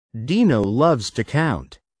Dino loves to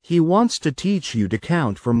count. He wants to teach you to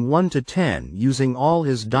count from 1 to 10 using all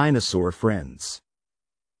his dinosaur friends.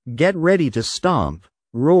 Get ready to stomp,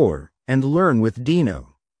 roar, and learn with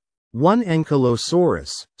Dino. 1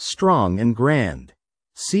 Ankylosaurus, strong and grand.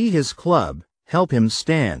 See his club, help him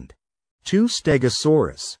stand. 2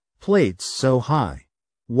 Stegosaurus, plates so high.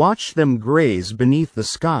 Watch them graze beneath the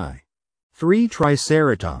sky. 3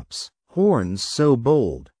 Triceratops, horns so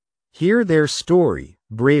bold. Hear their story,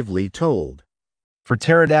 bravely told. For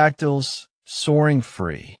pterodactyls, soaring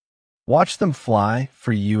free. Watch them fly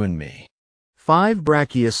for you and me. 5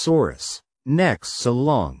 Brachiosaurus, necks so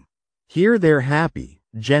long. Hear their happy,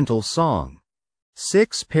 gentle song.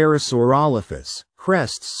 6 Parasaurolophus,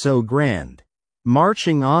 crests so grand.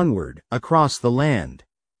 Marching onward, across the land.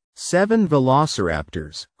 7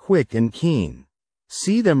 Velociraptors, quick and keen.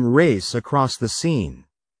 See them race across the scene.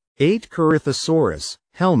 8 Corythosaurus,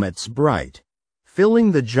 helmets bright.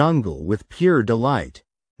 Filling the jungle with pure delight.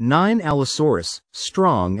 9 Allosaurus,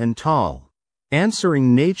 strong and tall.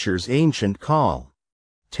 Answering nature's ancient call.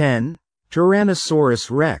 10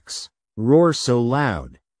 Tyrannosaurus Rex, roar so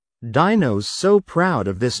loud. Dinos so proud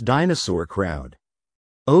of this dinosaur crowd.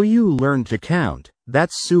 Oh, you learned to count,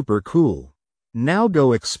 that's super cool. Now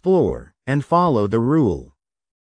go explore, and follow the rule.